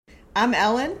I'm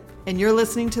Ellen, and you're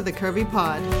listening to the Curvy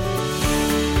Pod.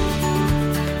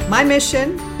 My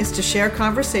mission is to share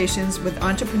conversations with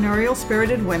entrepreneurial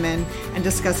spirited women and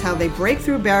discuss how they break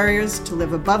through barriers to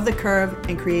live above the curve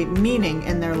and create meaning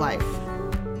in their life.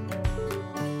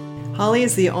 Holly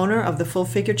is the owner of the Full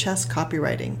Figure Chest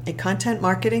Copywriting, a content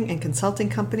marketing and consulting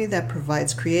company that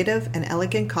provides creative and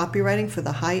elegant copywriting for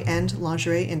the high-end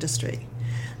lingerie industry.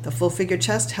 The Full Figure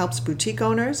Chest helps boutique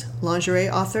owners, lingerie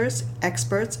authors,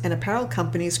 experts, and apparel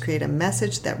companies create a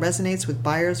message that resonates with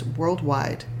buyers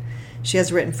worldwide. She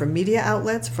has written for media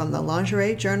outlets from the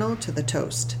Lingerie Journal to The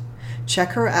Toast. Check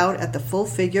her out at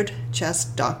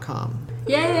thefullfiguredchest.com.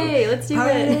 Yay, let's do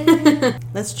it.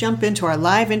 Let's jump into our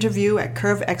live interview at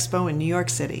Curve Expo in New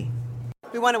York City.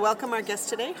 We want to welcome our guest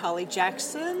today, Holly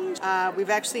Jackson. We've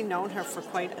actually known her for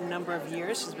quite a number of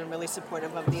years. She's been really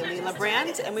supportive of the Alila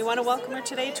brand, and we want to welcome her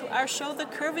today to our show, The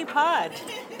Curvy Pod.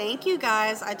 Thank you,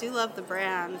 guys. I do love the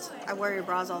brand. I wear your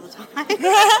bras all the time.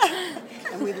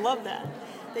 And we love that.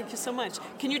 Thank you so much.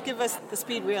 Can you give us the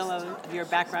speed reel of your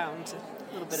background?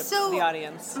 A little bit of the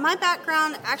audience. My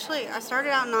background, actually, I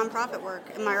started out in nonprofit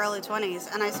work in my early 20s,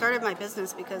 and I started my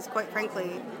business because, quite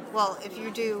frankly, well, if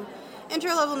you do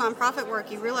entry-level nonprofit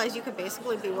work, you realize you could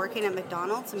basically be working at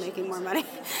McDonald's and making more money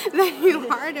than you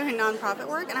are doing nonprofit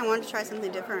work, and I wanted to try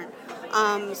something different.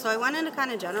 So I went into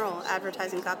kind of general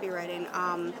advertising copywriting,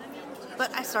 but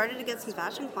I started to get some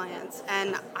fashion clients,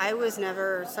 and I was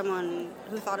never someone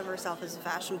who thought of herself as a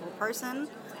fashionable person.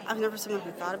 I was never someone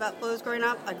who thought about clothes growing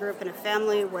up. I grew up in a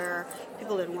family where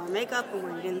people didn't wear makeup and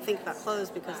where you didn't think about clothes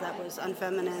because that was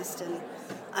unfeminist and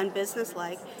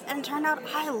unbusinesslike. And it turned out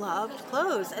I loved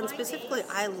clothes, and specifically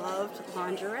I loved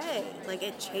lingerie. Like,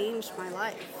 it changed my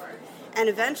life. And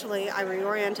eventually I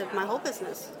reoriented my whole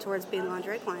business towards being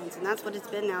lingerie clients, and that's what it's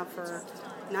been now for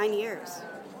 9 years.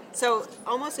 So,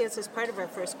 almost answers part of our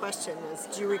first question is,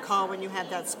 do you recall when you had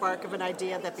that spark of an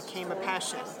idea that became a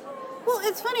passion? Well,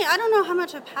 it's funny. I don't know how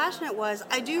much a passion it was.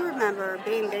 I do remember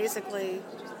being basically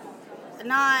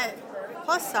not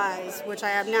plus size, which I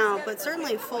have now, but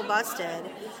certainly full busted,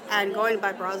 and going to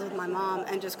buy bras with my mom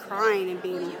and just crying and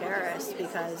being embarrassed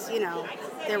because, you know,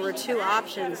 there were two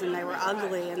options and they were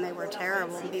ugly and they were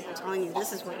terrible, and people telling you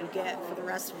this is what you get for the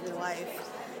rest of your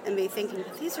life. And me thinking,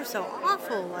 but these are so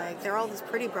awful, like, there are all these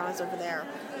pretty bras over there.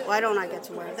 Why don't I get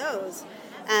to wear those?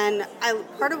 And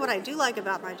part of what I do like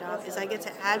about my job is I get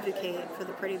to advocate for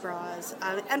the pretty bras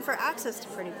and for access to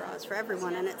pretty bras for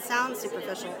everyone. And it sounds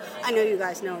superficial. I know you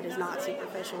guys know it is not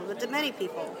superficial, but to many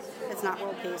people, it's not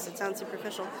world peace. It sounds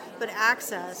superficial. But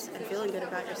access and feeling good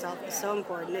about yourself is so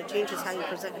important. It changes how you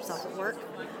present yourself at work,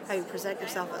 how you present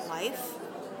yourself at life.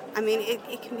 I mean,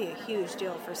 it can be a huge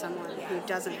deal for someone who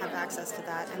doesn't have access to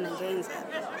that and then gains it.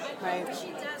 Right.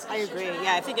 I agree.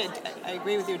 Yeah, I think I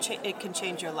agree with you. It can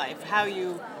change your life. How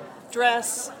you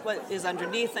dress, what is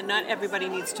underneath, and not everybody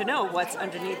needs to know what's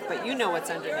underneath, but you know what's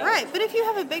underneath. Right, but if you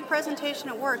have a big presentation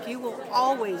at work, you will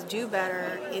always do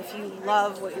better if you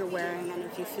love what you're wearing and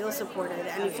if you feel supported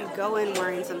and if you go in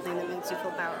wearing something that makes you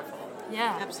feel powerful.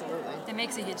 Yeah, absolutely. It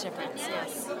makes a huge difference,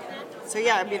 yes. So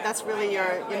yeah, I mean, that's really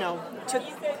your,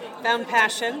 found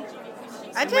passion.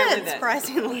 I did,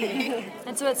 surprisingly.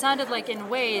 And so it sounded like in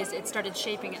ways it started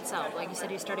shaping itself. Like you said,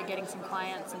 you started getting some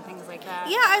clients and things like that.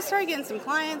 Yeah, I started getting some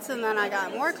clients, and then I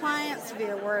got more clients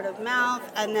via word of mouth,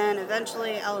 and then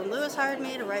eventually Ellen Lewis hired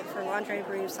me to write for Lingerie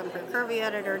Briefs. I'm her Curvy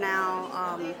editor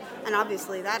now, and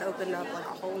obviously that opened up like a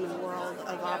whole new world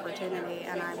of opportunity,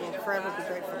 and I will forever be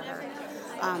grateful to her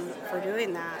for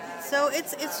doing that. So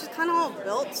it's just kind of all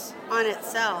built on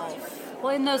itself.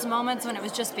 Well, in those moments when it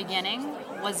was just beginning,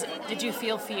 did you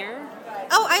feel fear?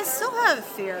 Oh, I still have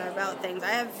fear about things. I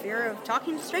have fear of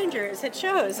talking to strangers at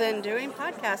shows and doing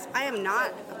podcasts. I am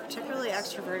not a particularly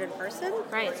extroverted person.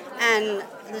 Right. And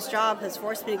this job has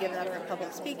forced me to get better at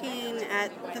public speaking,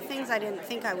 at the things I didn't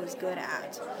think I was good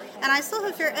at. And I still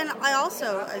have fear. And I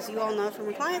also, as you all know from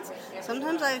my clients,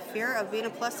 sometimes I have fear of being a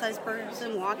plus-size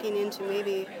person walking into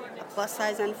maybe a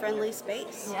plus-size unfriendly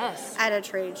space. Yes. At a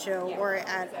trade show or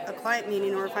at a client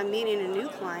meeting, or if I'm meeting a new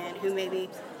client who maybe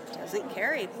doesn't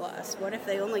carry plus. What if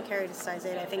they only carried a size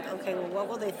 8? I think, okay, well, what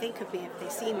will they think of me if they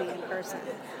see me in person?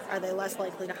 Are they less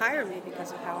likely to hire me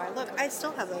because of how I look? I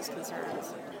still have those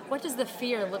concerns. What does the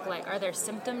fear look like? Are there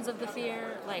symptoms of the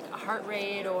fear, like a heart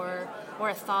rate or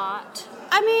a thought?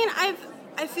 I mean,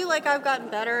 I feel like I've gotten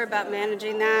better about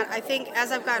managing that. I think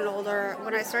as I've gotten older,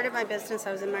 when I started my business,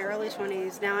 I was in my early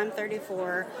 20s. Now I'm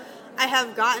 34. I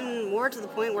have gotten more to the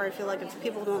point where I feel like if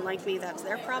people don't like me, that's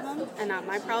their problem and not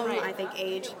my problem. Right. I think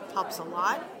age helps a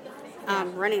lot.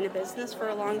 Running a business for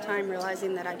a long time,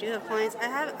 realizing that I do have clients.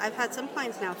 I've had some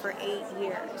clients now for 8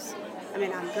 years. I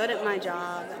mean, I'm good at my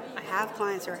job. I have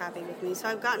clients who are happy with me. So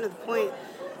I've gotten to the point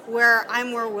where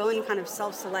I'm more willing to kind of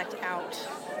self-select out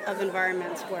of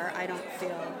environments where I don't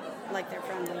feel like they're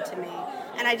friendly to me.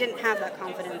 And I didn't have that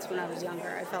confidence when I was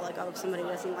younger. I felt like, oh, if somebody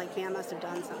doesn't like me, I must have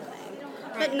done something.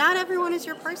 But not everyone is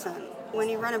your person. When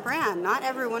you run a brand, not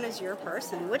everyone is your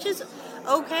person, which is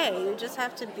okay. You just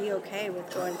have to be okay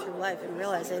with going through life and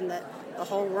realizing that the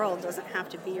whole world doesn't have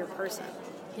to be your person.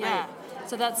 Yeah.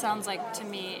 So that sounds like, to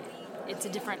me, it's a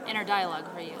different inner dialogue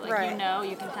for you. Like, Right. you know,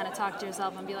 you can kind of talk to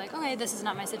yourself and be like, okay, this is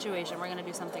not my situation. We're going to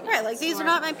do something Right, else. like these Or- are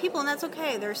not my people, and that's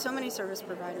okay. There's so many service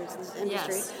providers in this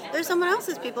industry. Yes. There's someone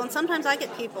else's people, and sometimes I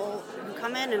get people who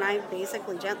come in and I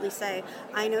basically gently say,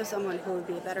 I know someone who would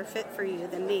be a better fit for you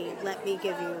than me. Let me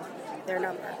give you their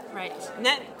number. Right. And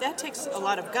that takes a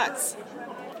lot of guts.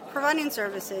 Providing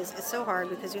services is so hard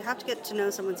because you have to get to know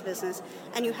someone's business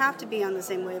and you have to be on the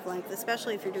same wavelength,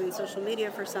 especially if you're doing social media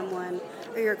for someone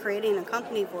or you're creating a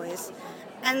company voice.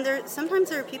 And sometimes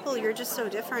there are people you're just so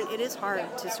different, it is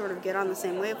hard to sort of get on the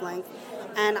same wavelength.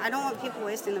 And I don't want people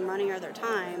wasting their money or their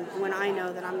time when I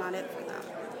know that I'm not it for them.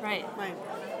 Right. Right.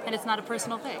 And it's not a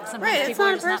personal thing. Sometimes Right, it's people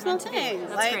not are a just not personal meant to be. thing.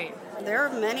 That's Like, great. there are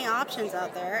many options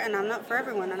out there, and I'm not for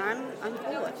everyone, and I'm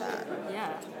cool with that. Yeah.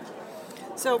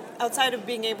 So outside of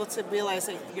being able to realize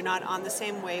that you're not on the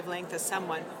same wavelength as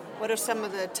someone, what are some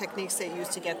of the techniques that you use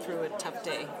to get through a tough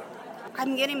day?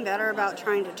 I'm getting better about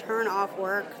trying to turn off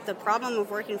work. The problem of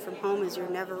working from home is you're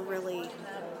never really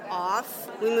off.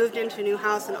 We moved into a new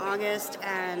house in August,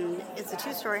 and it's a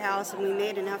 2-story house, and we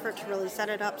made an effort to really set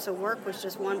it up so work was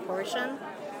just one portion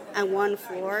and one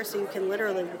floor, so you can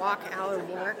literally walk out of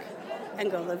work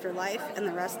and go live your life in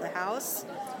the rest of the house.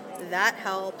 That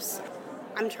helps.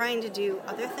 I'm trying to do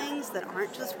other things that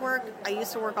aren't just work. I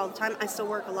used to work all the time. I still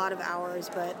work a lot of hours,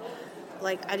 but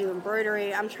like I do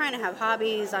embroidery. I'm trying to have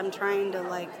hobbies. I'm trying to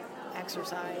like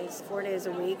exercise 4 days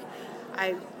a week.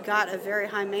 I got a very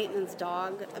high maintenance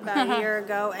dog about a year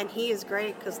ago, and he is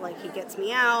great because like he gets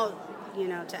me out, you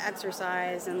know, to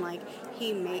exercise, and like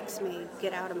he makes me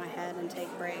get out of my head and take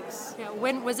breaks. Yeah.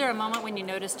 When was there a moment when you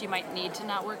noticed you might need to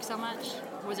not work so much?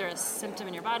 Was there a symptom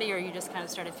in your body, or you just kind of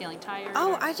started feeling tired?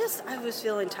 Oh, or- I was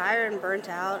feeling tired and burnt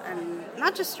out, and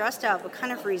not just stressed out, but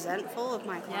kind of resentful of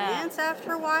my clients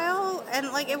after a while. And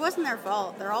like, it wasn't their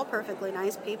fault. They're all perfectly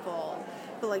nice people.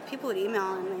 But like, people would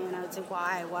email me, and I would say,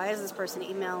 why? Why is this person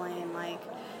emailing? Like,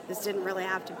 this didn't really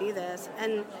have to be this.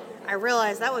 And I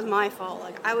realized that was my fault.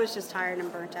 Like, I was just tired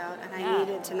and burnt out, and I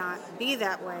needed to not be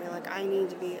that way. Like, I need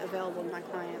to be available to my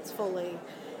clients fully.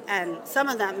 And some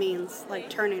of that means like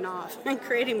turning off and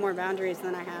creating more boundaries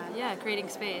than I had. Yeah, creating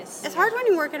space. It's hard when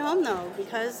you work at home though,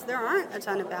 because there aren't a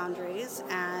ton of boundaries,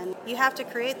 and you have to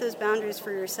create those boundaries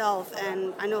for yourself.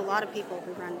 And I know a lot of people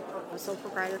who run sole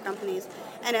proprietor companies,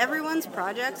 and everyone's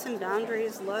projects and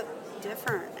boundaries look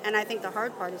different. And I think the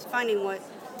hard part is finding what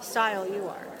style you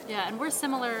are. Yeah, and we're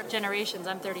similar generations.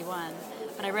 I'm 31,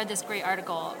 but I read this great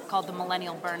article called The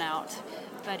Millennial Burnout.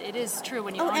 But it is true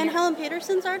when you own And your- Helen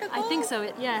Peterson's article? I think so.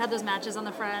 It had those matches on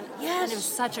the front. Yes. And it was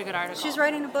such a good article. She's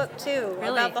writing a book too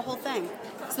Really? about the whole thing.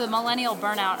 So the Millennial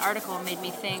Burnout article made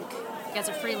me think, as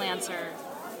a freelancer,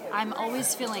 I'm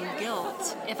always feeling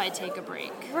guilt if I take a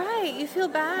break. Right, you feel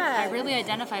bad. I really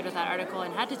identified with that article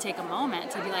and had to take a moment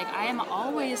to be like, I am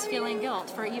always feeling guilt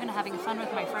for even having fun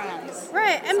with my friends.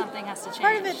 Right, and something has to change.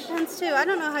 part of it depends too. I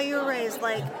don't know how you were raised.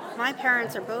 Like, my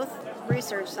parents are both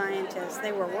research scientists.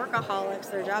 They were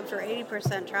workaholics. Their jobs were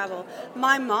 80% travel.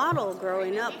 My model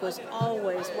growing up was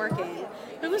always working.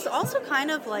 It was also kind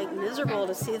of like miserable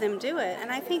to see them do it,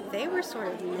 and I think they were sort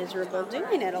of miserable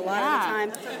doing it a lot of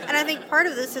the time. And I think part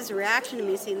of this is a reaction to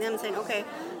me seeing them saying, okay,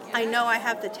 I know I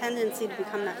have the tendency to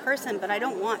become that person, but I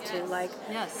don't want to. Like,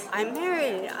 Yes. I'm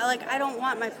married. I don't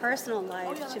want my personal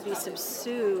life to be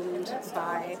subsumed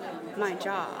by my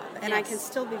job. And I Yes. can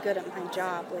still be good at my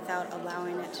job without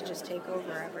allowing it to just take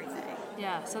over everything.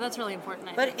 Yeah, so that's really important.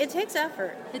 I But think. it takes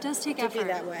effort It does take to effort. be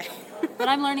that way. But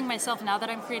I'm learning myself now that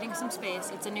I'm creating some space.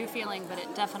 It's a new feeling, but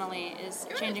it definitely is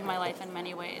changing my life in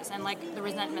many ways. And like the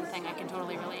resentment thing, I can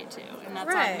totally relate to. And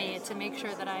that's Right. on me to make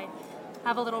sure that I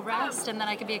have a little rest and then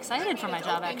I can be excited for my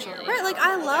job, actually. Right, like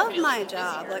I love my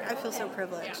job. Like I feel so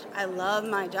privileged. I love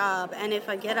my job. And if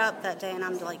I get up that day and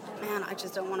I'm like, man, I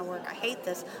just don't want to work. I hate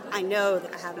this. I know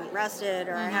that I haven't rested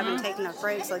or I haven't taken enough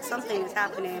breaks. Like something is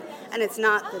happening and it's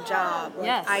not the job. Like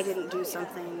Yes. I didn't do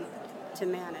something to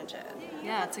manage it.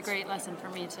 Yeah, it's a great lesson for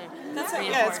me to That's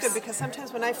reinforce. yeah, it's good because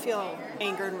sometimes when I feel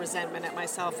anger and resentment at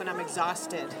myself and I'm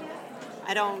exhausted,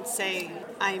 I don't say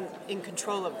I'm in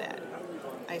control of that.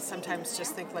 I sometimes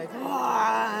just think like,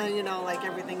 like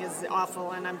everything is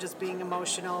awful and I'm just being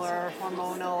emotional or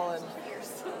hormonal,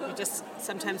 and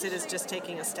sometimes it is just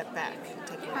taking a step back.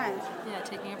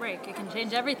 Taking a break. It can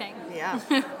change everything. Yeah.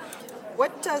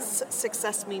 What does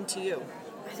success mean to you?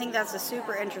 I think that's a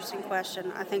super interesting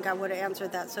question. I think I would have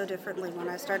answered that so differently when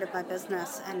I started my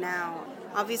business and now.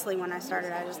 Obviously, when I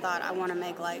started, I just thought I want to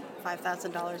make like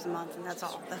 $5,000 a month, and that's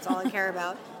all. That's all I care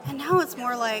about. And now it's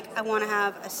more like I want to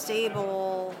have a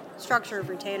stable structure of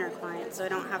retainer clients, so I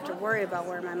don't have to worry about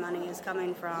where my money is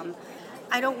coming from.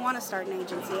 I don't want to start an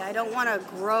agency. I don't want to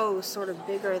grow sort of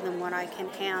bigger than what I can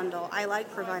handle. I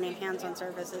like providing hands-on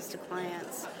services to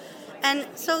clients. And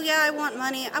so, I want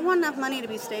money. I want enough money to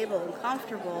be stable and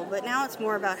comfortable, but now it's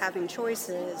more about having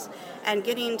choices and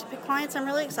getting to pick clients I'm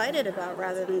really excited about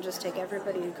rather than just take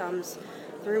everybody who comes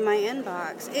through my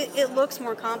inbox. It looks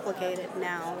more complicated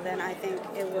now than I think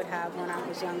it would have when I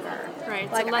was younger.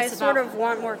 Right. Like, so I sort of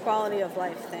want more quality of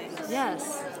life things.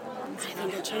 Yes. I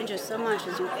think it changes so much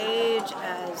as you age,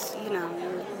 as,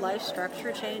 your life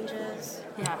structure changes,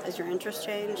 as your interests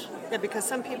change. Yeah, because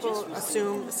some people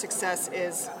assume success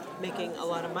is making a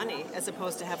lot of money as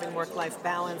opposed to having work-life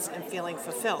balance and feeling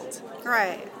fulfilled.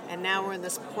 Right. And now we're in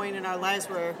this point in our lives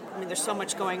where, there's so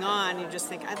much going on. You just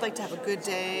think, I'd like to have a good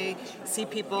day, see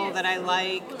people that I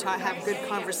like, have good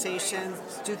conversations,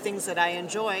 do things that I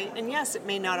enjoy. And yes, it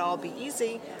may not all be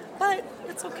easy, but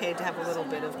it's okay to have a little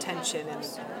bit of tension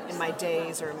in my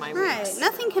days or in my weeks. Right.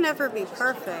 Nothing can ever be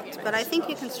perfect, but I think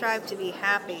you can strive to be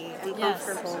happy and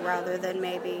comfortable rather than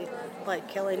maybe like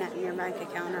killing it in your bank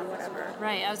account or whatever.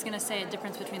 Right. I was going to say a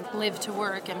difference between live to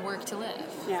work and work to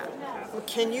live. Yeah. Well,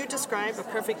 can you describe a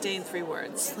perfect day in 3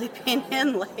 words? Sleeping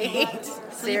in late.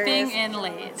 Sleeping in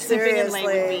late. Sleeping in late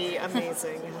would be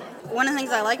amazing. One of the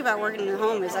things I like about working at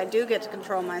home is I do get to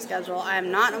control my schedule. I am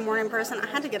not a morning person. I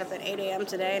had to get up at 8 a.m.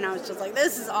 today, and I was just like,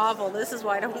 this is awful. This is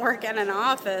why I don't work in an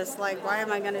office. Like, why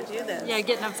am I going to do this? Yeah,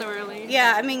 getting up so early.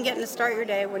 Yeah, getting to start your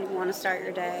day when you want to start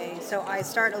your day. So I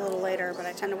start a little later, but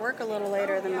I tend to work a little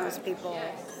later than most people.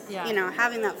 Yeah.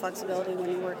 Having that flexibility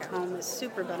when you work at home is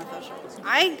super beneficial.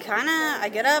 I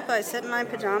get up, I sit in my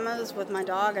pajamas with my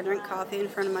dog, I drink coffee in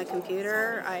front of my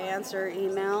computer, I answer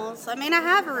emails. I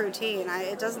have a routine.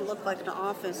 It doesn't look like an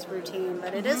office routine,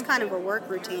 but it is kind of a work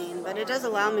routine, but it does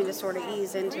allow me to sort of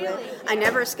ease into it. I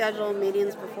never schedule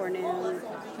meetings before noon,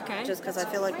 just because I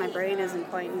feel like my brain isn't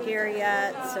quite in gear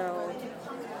yet, so...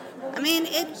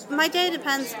 my day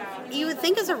depends. You would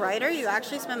think as a writer you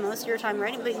actually spend most of your time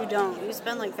writing, but you don't. You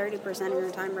spend like 30% of your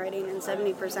time writing and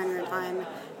 70% of your time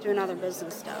doing other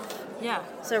business stuff. Yeah.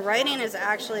 So writing is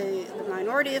actually the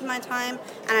minority of my time,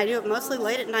 and I do it mostly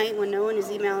late at night when no one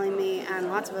is emailing me and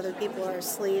lots of other people are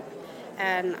asleep,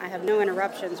 and I have no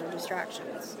interruptions or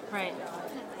distractions. Right.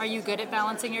 Are you good at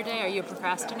balancing your day? Are you a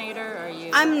procrastinator?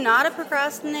 I'm not a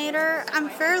procrastinator. I'm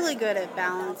fairly good at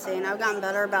balancing. I've gotten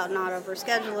better about not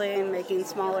overscheduling, making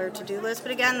smaller to-do lists.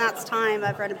 But again, that's time.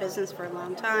 I've run a business for a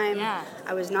long time. Yeah.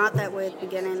 I was not that way at the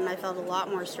beginning, and I felt a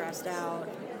lot more stressed out.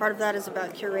 Part of that is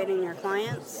about curating your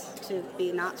clients to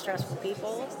be not stressful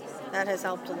people. That has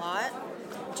helped a lot.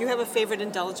 Do you have a favorite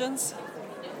indulgence?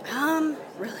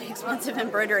 Really expensive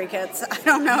embroidery kits. I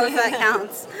don't know if that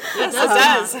counts. Yes,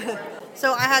 it does.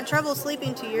 So I had trouble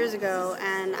sleeping 2 years ago,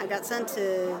 and I got sent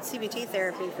to CBT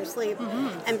therapy for sleep.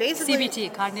 Mm-hmm. And basically,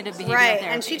 CBT, cognitive behavioral therapy. Right,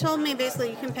 and she told me basically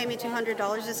you can pay me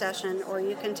 $200 a session, or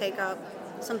you can take up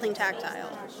something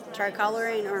tactile, try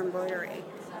coloring or embroidery.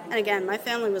 And again, my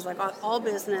family was like all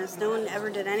business. No one ever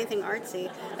did anything artsy.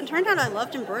 And it turned out I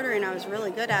loved embroidery, and I was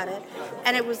really good at it.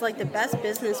 And it was like the best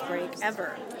business break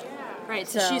ever. Right,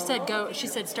 so she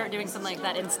said start doing something like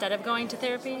that instead of going to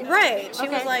therapy? Right. She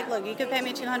was like, look, you could pay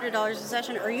me $200 a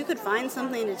session, or you could find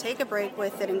something to take a break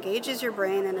with that engages your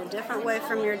brain in a different way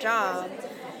from your job.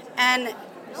 And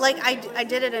I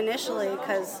did it initially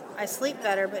because I sleep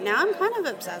better, but now I'm kind of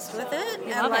obsessed with it.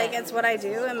 It's what I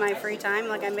do in my free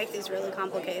time. I make these really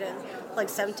complicated,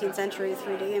 17th century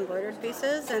 3D embroidered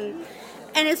pieces,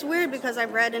 and it's weird because I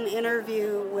read an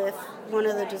interview with one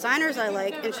of the designers I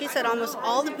like, and she said almost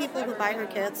all the people who buy her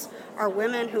kits are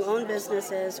women who own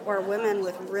businesses or women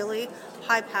with really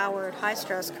high-powered,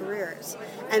 high-stress careers.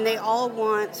 And they all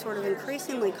want sort of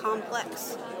increasingly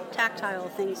complex, tactile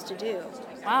things to do.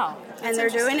 Wow. And they're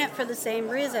doing it for the same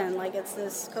reason. It's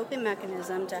this coping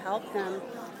mechanism to help them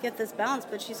get this balance.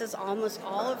 But she says almost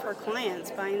all of her clients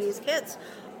buying these kits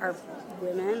are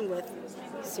women with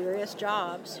serious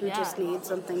jobs who just need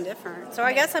something different. So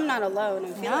I guess I'm not alone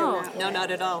in feeling that way. No, not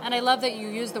at all. And I love that you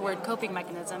use the word coping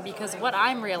mechanism, because what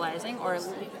I'm realizing, or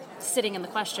sitting in the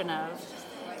question of,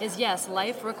 is yes,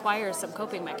 life requires some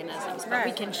coping mechanisms, but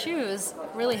we Right. can choose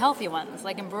really healthy ones,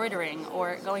 like embroidering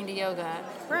or going to yoga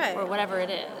Right. or whatever it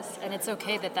is. And it's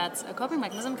okay that that's a coping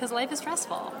mechanism because life is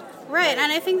stressful. Right,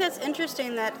 and I think that's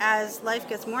interesting that as life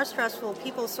gets more stressful,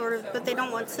 people sort of, but they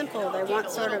don't want simple. They want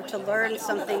sort of to learn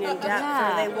something in depth,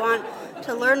 Yeah. or they want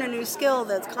to learn a new skill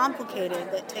that's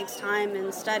complicated, that takes time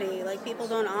and study. Like, people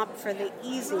don't opt for the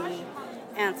easy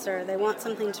answer. They want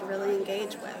something to really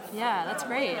engage with. Yeah, that's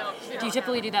great. Do you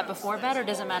typically do that before bed, or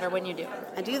does it matter when you do?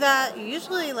 I do that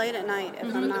usually late at night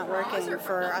if I'm not working.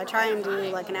 I try and do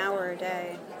like an hour a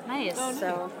day. Nice.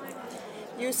 So,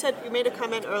 You said you made a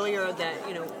comment earlier that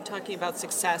talking about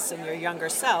success in your younger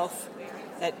self,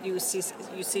 that you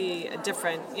see a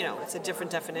different it's a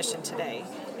different definition today.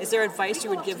 Is there advice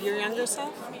you would give your younger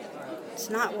self?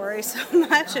 to not worry so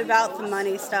much about the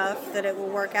money stuff, that it will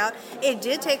work out. It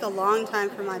did take a long time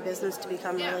for my business to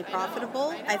become really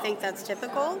profitable. I think that's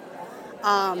typical.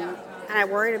 And I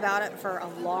worried about it for a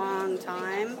long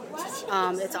time.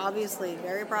 It's obviously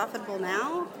very profitable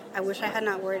now. I wish I had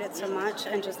not worried it so much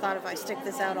and just thought if I stick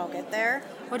this out, I'll get there.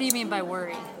 What do you mean by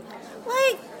worry?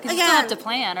 Like, Because you still have to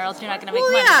plan, or else you're not going to make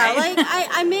well, money, yeah, right? like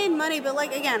I made money, but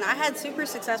like again, I had super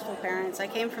successful parents. I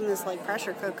came from this like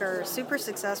pressure cooker, super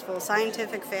successful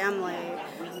scientific family,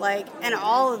 and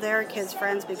all of their kids'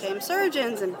 friends became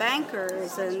surgeons and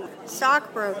bankers and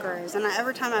stockbrokers. And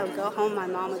every time I would go home, my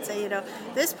mom would say,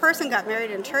 this person got married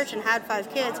in church and had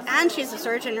 5 kids, and she's a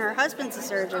surgeon, her husband's a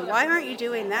surgeon. Why aren't you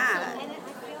doing that?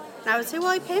 And I would say, well,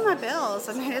 I pay my bills.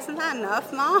 I mean, isn't that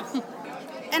enough, Mom?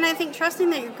 And I think trusting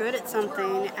that you're good at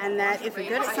something, and that if you're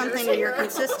good at something and you're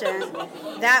consistent,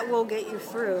 that will get you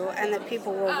through, and that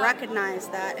people will recognize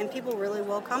that, and people really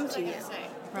will come to you.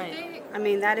 Right. I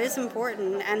mean, that is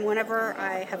important. And whenever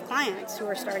I have clients who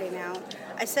are starting out,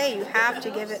 I say you have to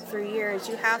give it 3 years.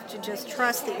 You have to just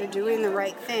trust that you're doing the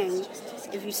right thing.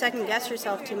 If you second guess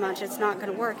yourself too much, it's not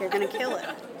going to work. You're going to kill it.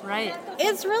 Right.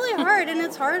 It's really hard, and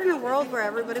it's hard in a world where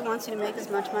everybody wants you to make as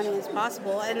much money as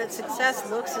possible, and that success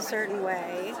looks a certain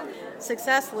way.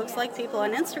 Success looks like people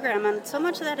on Instagram, and so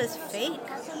much of that is fake.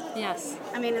 Yes.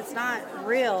 I mean, it's not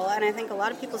real, and I think a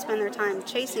lot of people spend their time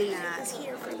chasing that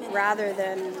rather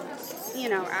than,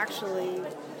 actually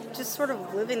just sort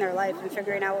of living their life and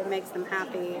figuring out what makes them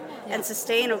happy and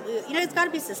sustainable. It's got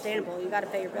to be sustainable. You got to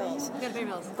pay your bills. You gotta pay your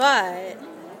bills. But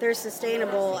there's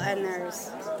sustainable and there's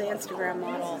the Instagram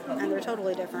model, and they're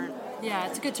totally different. Yeah,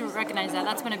 it's good to recognize that.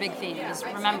 That's been a big theme, is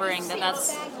remembering that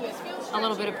that's a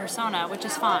little bit of persona, which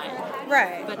is fine,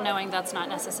 Right. but knowing that's not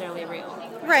necessarily real.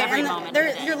 Right, Every and moment. of the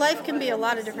day. your life can be a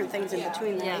lot of different things in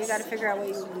between there. Yes. You got to figure out what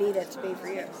you need it to be for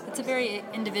you. It's a very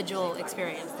individual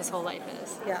experience, this whole life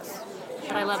is. Yes.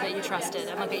 But I love that you trust it,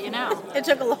 and look at you now. It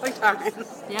took a long time.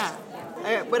 Yeah.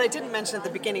 What I didn't mention at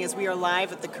the beginning is we are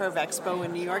live at the Curve Expo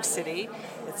in New York City.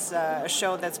 It's a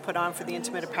show that's put on for the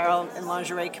intimate apparel and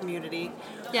lingerie community.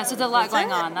 Yeah, so there's a lot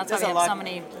going on. That's why There's we a have lot. so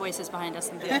many voices behind us.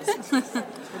 And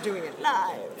We're doing it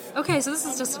live. Okay, so this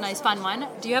is just a nice, fun one.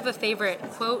 Do you have a favorite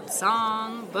quote,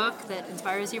 song, book that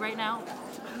inspires you right now?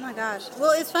 Oh my gosh.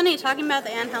 Well, it's funny talking about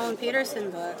the Anne Helen Peterson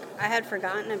book. I had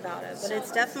forgotten about it, but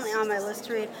it's definitely on my list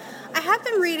to read. I have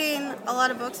been reading a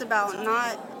lot of books about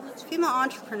not female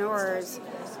entrepreneurs,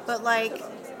 but like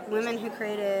women who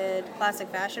created classic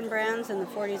fashion brands in the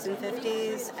 40s and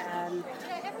 50s and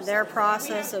their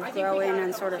process of growing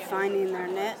and sort of finding their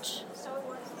niche.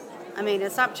 I mean,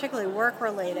 it's not particularly work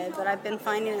related, but I've been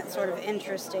finding it sort of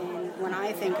interesting when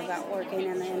I think about working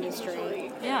in the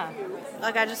industry. Yeah.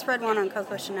 Like, I just read one on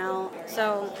Coco Chanel.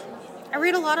 So I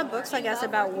read a lot of books, I guess,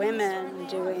 about women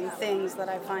doing things that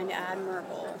I find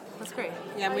admirable. That's great.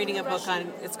 Yeah, I'm reading a book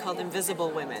it's called Invisible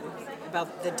Women,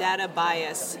 about the data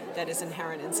bias that is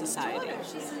inherent in society.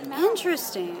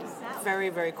 Interesting. Very,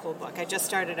 very cool book. I just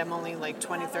started. I'm only like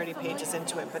 20, 30 pages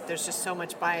into it, but there's just so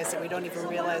much bias that we don't even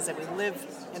realize that we live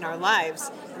in our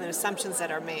lives and the assumptions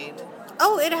that are made.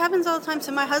 Oh, it happens all the time.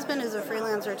 So my husband is a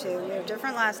freelancer too. We have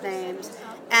different last names,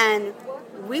 and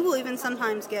we will even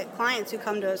sometimes get clients who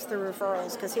come to us through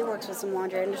referrals because he works with some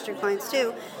lingerie industry clients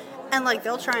too. And like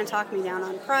they'll try and talk me down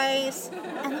on price,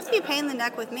 and they'll be a pain in the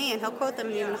neck with me, and he'll quote them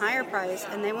an even higher price,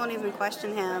 and they won't even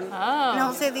question him. Oh. And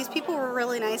he'll say, "These people were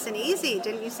really nice and easy.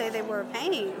 Didn't you say they were a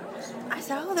pain?" I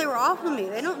said, "Oh, they were awful to me.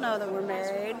 They don't know that we're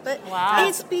married." But Wow.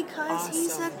 it's because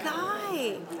he's a Awesome.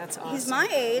 guy. That's awesome. He's my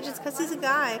age. It's because he's a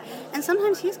guy, and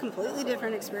sometimes he has completely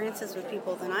different experiences with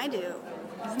people than I do. Isn't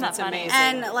that That's funny? amazing.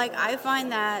 And like I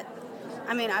find that,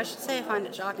 I mean, I should say I find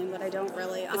it shocking, but I don't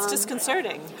really. It's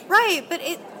disconcerting. Right, but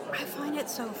I find it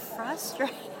so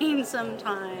frustrating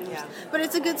sometimes. Yeah. But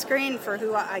it's a good screen for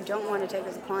who I don't want to take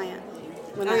as a client.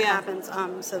 when that happens.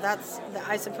 So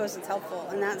I suppose it's helpful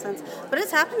in that sense. But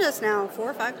it's happened to us now 4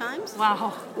 or 5 times.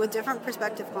 Wow. With different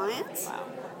prospective clients. Wow.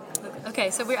 Okay,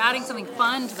 so we're adding something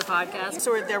fun to the podcast.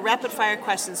 So they're rapid fire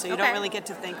questions, so you don't really get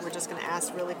to think. We're just going to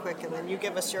ask really quick, and then you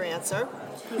give us your answer.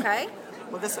 Okay.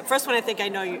 Well, this first one, I think I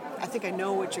know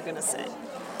what you're going to say.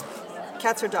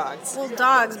 Cats or dogs? Well,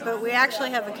 dogs, but we actually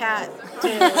have a cat,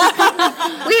 too.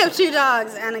 We have 2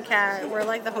 dogs and a cat. We're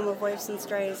like the home of waifs and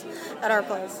strays at our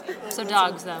place. So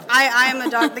dogs, though. I am a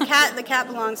dog. The cat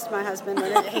belongs to my husband,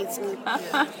 and it hates me.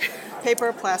 Paper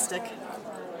or plastic?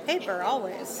 Paper,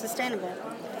 always. Sustainable.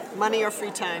 Money or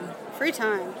free time? Free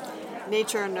time.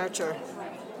 Nature or nurture?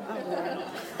 Oh, Lord.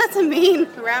 That's a mean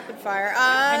rapid fire.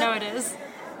 I know it is.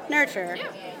 Nurture.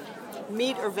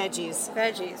 Meat or veggies?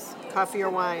 Veggies. Coffee or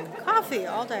wine? Coffee,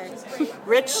 all day.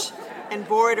 Rich and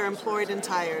bored or employed and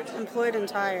tired? Employed and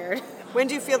tired. When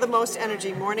do you feel the most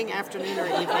energy, morning, afternoon, or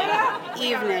evening?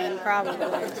 Evening,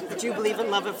 probably. Do you believe in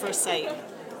love at first sight?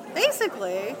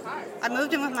 Basically. I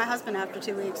moved in with my husband after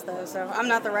 2 weeks, though, so I'm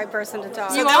not the right person to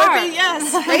talk. You That are. would be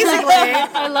yes. Basically.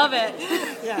 I love it.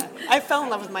 Yeah, I fell in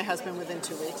love with my husband within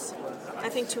 2 weeks. I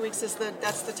think 2 weeks is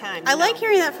that's the time. I like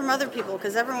hearing that from other people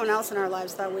because everyone else in our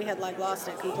lives thought we had lost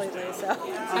it completely. So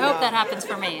I hope that happens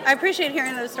for me. I appreciate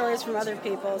hearing those stories from other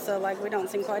people. So we don't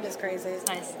seem quite as crazy.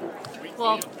 Nice.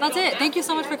 Well, that's it. Thank you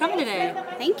so much for coming today.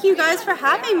 Thank you guys for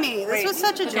having me. This was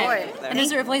such a joy. And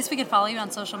is there a place we can follow you on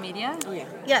social media? Oh yeah.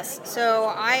 Yes.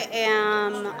 So I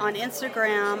am on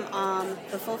Instagram,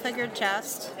 The Full Figured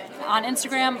Chest. On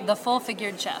Instagram, The Full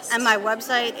Figured Chest. And my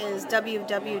website is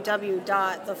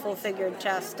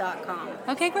www.thefullfiguredchest.com.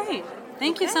 Okay, great.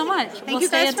 Thank you so much. Thank you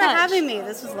guys for having me.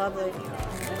 This was lovely.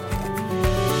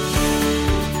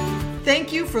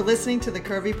 Thank you for listening to the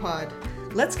Curvy Pod.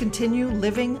 Let's continue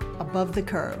living above the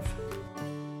curve.